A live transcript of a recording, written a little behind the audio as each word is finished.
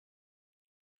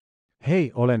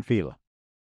Hei, olen Phil.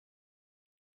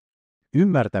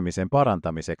 Ymmärtämisen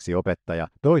parantamiseksi opettaja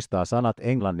toistaa sanat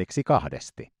englanniksi 2.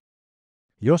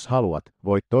 Jos haluat,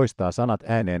 voit toistaa sanat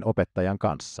ääneen opettajan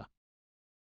kanssa.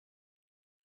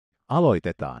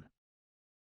 Aloitetaan.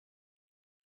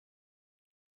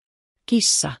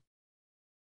 Kissa.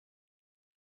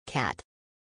 Cat.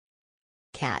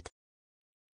 Cat.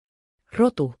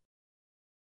 Rotu.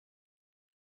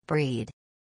 Breed.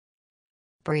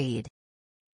 Breed.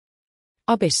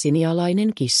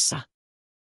 Abessinialainen kissa.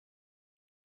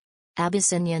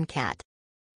 Abyssinian cat.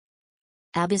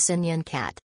 Abyssinian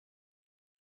cat.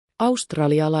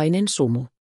 Australialainen sumu.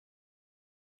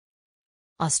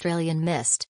 Australian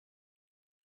mist.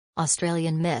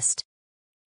 Australian mist.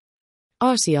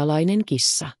 Aasialainen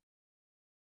kissa.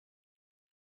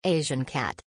 Asian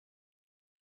cat.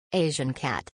 Asian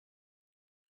cat.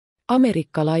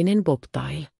 Amerikkalainen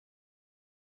bobtail.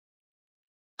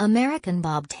 American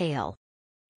bobtail.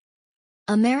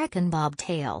 American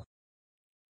bobtail.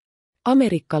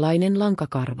 Amerikkalainen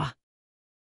lankakarva.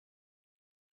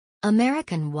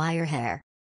 American wirehair.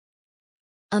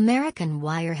 American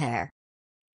wirehair.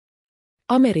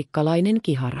 Amerikkalainen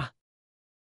kihara.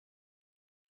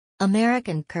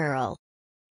 American curl.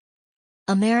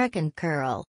 American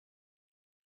curl.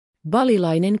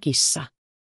 Balilainen kissa.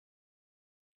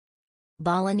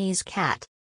 Balinese cat.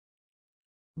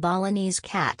 Balinese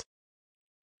cat.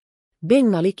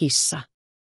 Bengali kissa.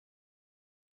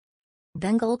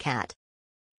 Bengal cat.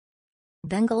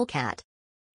 Bengal cat.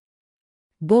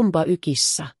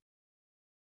 Bomba-kissa.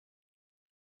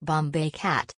 Bombay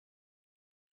cat.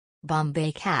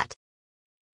 Bombay cat.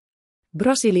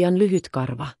 Brasilian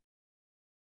lyhytkarva.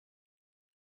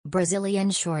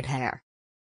 Brazilian shorthair.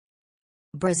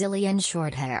 Brazilian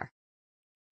shorthair.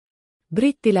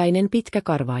 Brittiläinen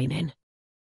pitkäkarvainen.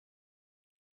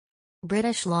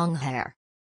 British longhair.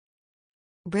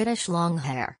 British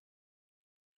longhair.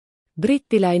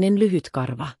 Brittiläinen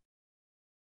lyhytkarva.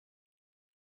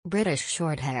 British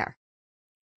shorthair.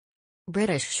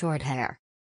 British shorthair.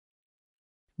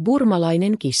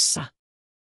 Burmalainen kissa.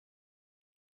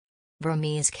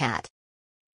 Burmese cat.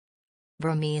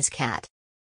 Burmese cat.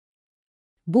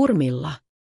 Burmilla.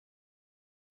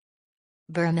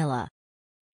 Burmilla.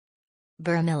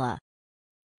 Burmilla.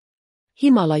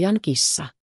 Himalajan kissa.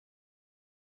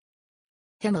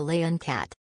 Himalayan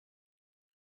cat.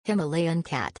 Himalayan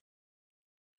cat.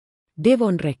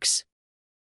 Devon rex.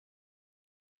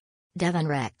 Devon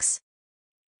rex.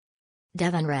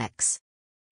 Devon rex.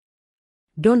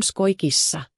 Donskoi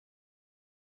kissa.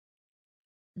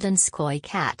 Donskoi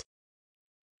cat.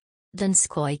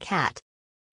 Donskoi cat.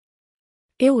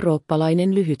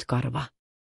 Eurooppalainen lyhytkarva.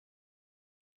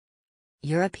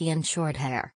 European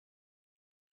shorthair.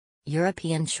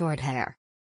 European shorthair.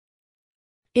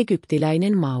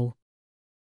 Egyptiläinen mau.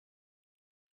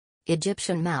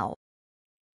 Egyptian mau.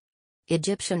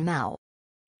 Egyptian mau.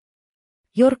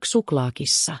 York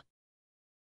suklaakissa.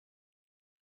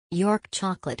 York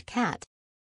chocolate cat.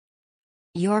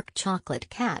 York chocolate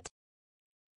cat.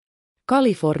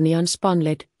 Kalifornian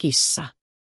spangled kissa.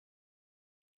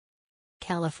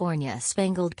 California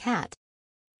spangled cat.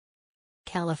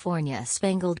 California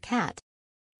spangled cat.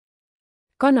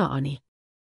 Kanaani.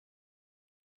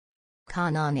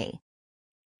 Kanani.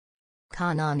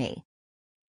 Kanani.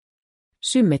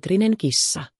 Symmetrinen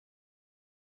kissa.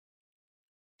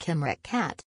 Kimrick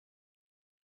cat.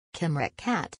 Kimrick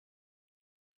cat.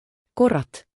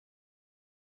 Korat.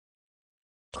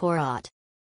 Korat.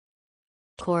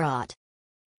 Korat.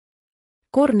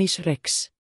 Cornish rex.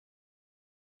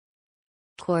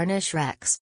 Cornish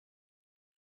rex.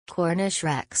 Cornish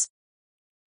rex.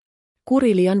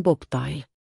 Kurilian bobtail.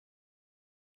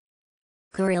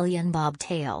 Karelian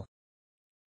bobtail.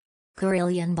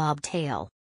 Karelian bobtail.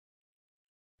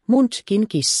 Munchkin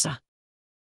kissa.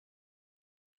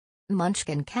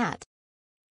 Munchkin cat.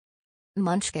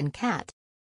 Munchkin cat.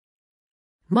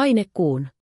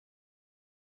 Mainekuun.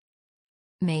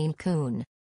 Maine Coon.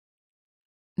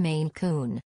 Maine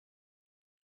Coon.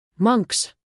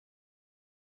 Manx.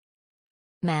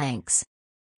 Manx.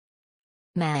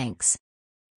 Manx.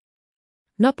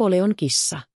 Napoleon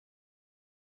kissa.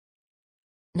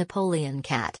 Napoleon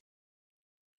cat.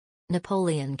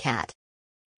 Napoleon cat.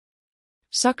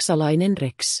 Saksalainen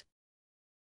rex.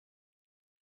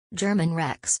 German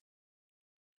rex.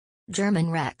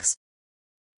 German rex.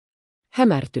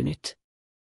 Hämärtynyt.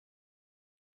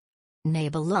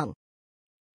 Nibelung.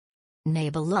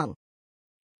 Nibelung.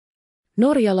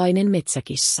 Norjalainen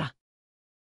metsäkissa.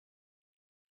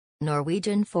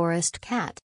 Norwegian forest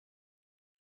cat.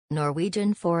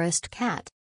 Norwegian forest cat.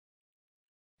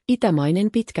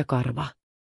 Itämainen pitkäkarva.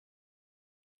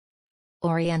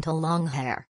 Oriental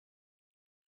longhair.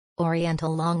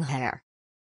 Oriental longhair.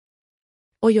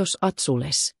 Ojos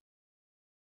azules.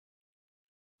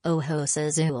 Ojos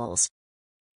azules.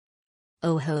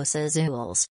 Ojos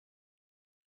azules.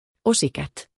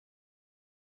 Osikat.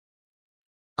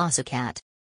 Asucat.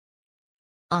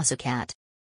 Asucat.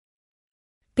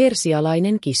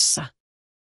 Persialainen kissa.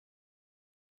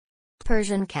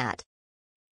 Persian cat.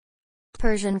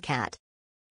 Persian cat.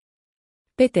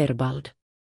 Peterbald.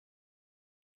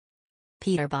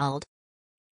 Peterbald.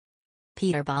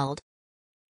 Peterbald.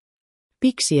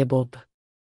 Pixie bob.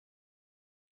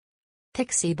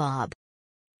 Pixie bob.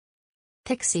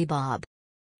 Pixie bob.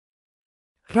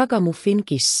 Ragamuffin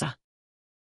kissa.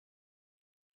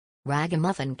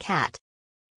 Ragamuffin cat.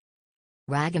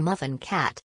 Ragamuffin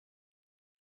cat.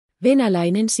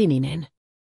 Venäläinen sininen.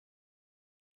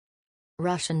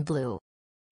 Russian blue.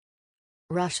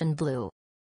 Russian blue.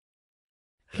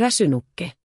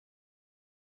 Räsynukke.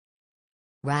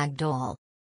 Ragdoll.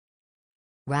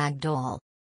 Ragdoll.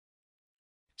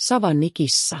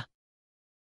 Savannikissa.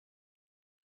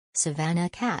 Savannah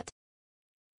cat.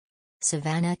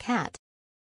 Savannah cat.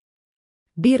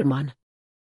 Birman.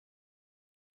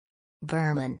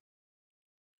 Burman.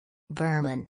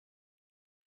 Burman.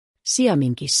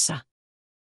 Siaminkissa.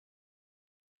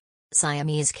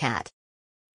 Siamese cat.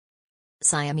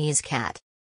 Siamese cat.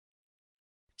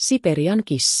 Siperian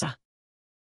kissa.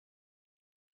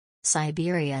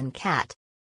 Siberian cat.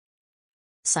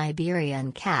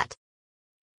 Siberian cat.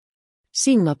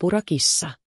 Singapura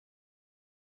kissa.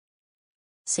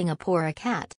 Singapore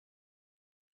cat.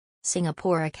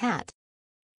 Singapore cat.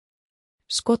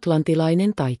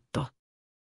 Skotlantilainen taitto.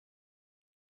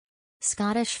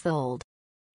 Scottish fold.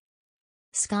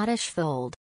 Scottish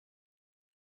fold.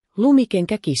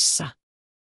 Lumikenkäkissa.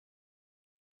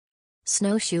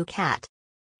 Snowshoe cat.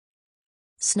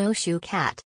 Snowshoe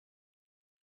cat.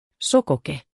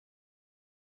 Sokoke.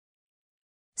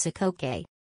 Sikoke.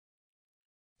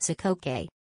 Sikoke.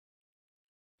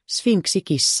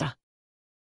 Sfinksikissa.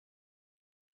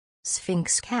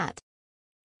 Sphinx cat.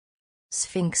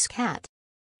 Sphinx cat.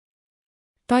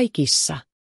 Taikissa.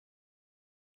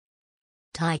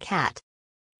 Thai cat.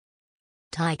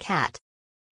 Thai cat.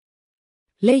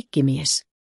 Leikkimies.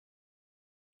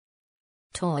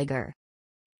 Toiger.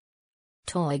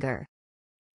 Toiger.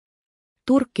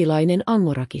 Turkkilainen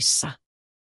angorakissa.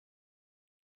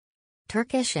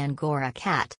 Turkish Angora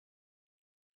cat.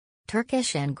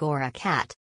 Turkish Angora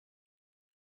cat.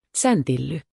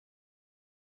 Säntilly.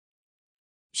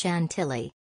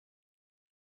 Chantilly.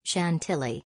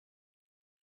 Chantilly.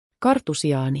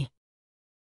 Kartusiaani.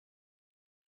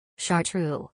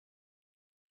 Chartreux.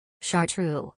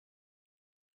 Chartreux.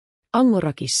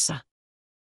 Angorakissa.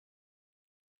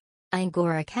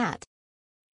 Angora cat.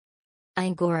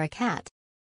 Angora cat.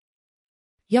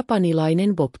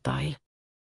 Japanilainen bobtail.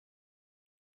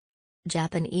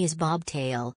 Japanese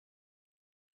bobtail.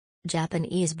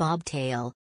 Japanese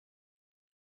bobtail.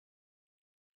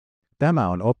 Tämä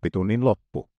on oppitunnin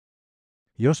loppu.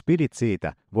 Jos pidit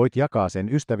siitä, voit jakaa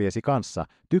sen ystäviesi kanssa,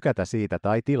 tykätä siitä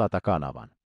tai tilata kanavan.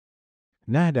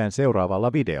 Nähdään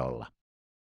seuraavalla videolla.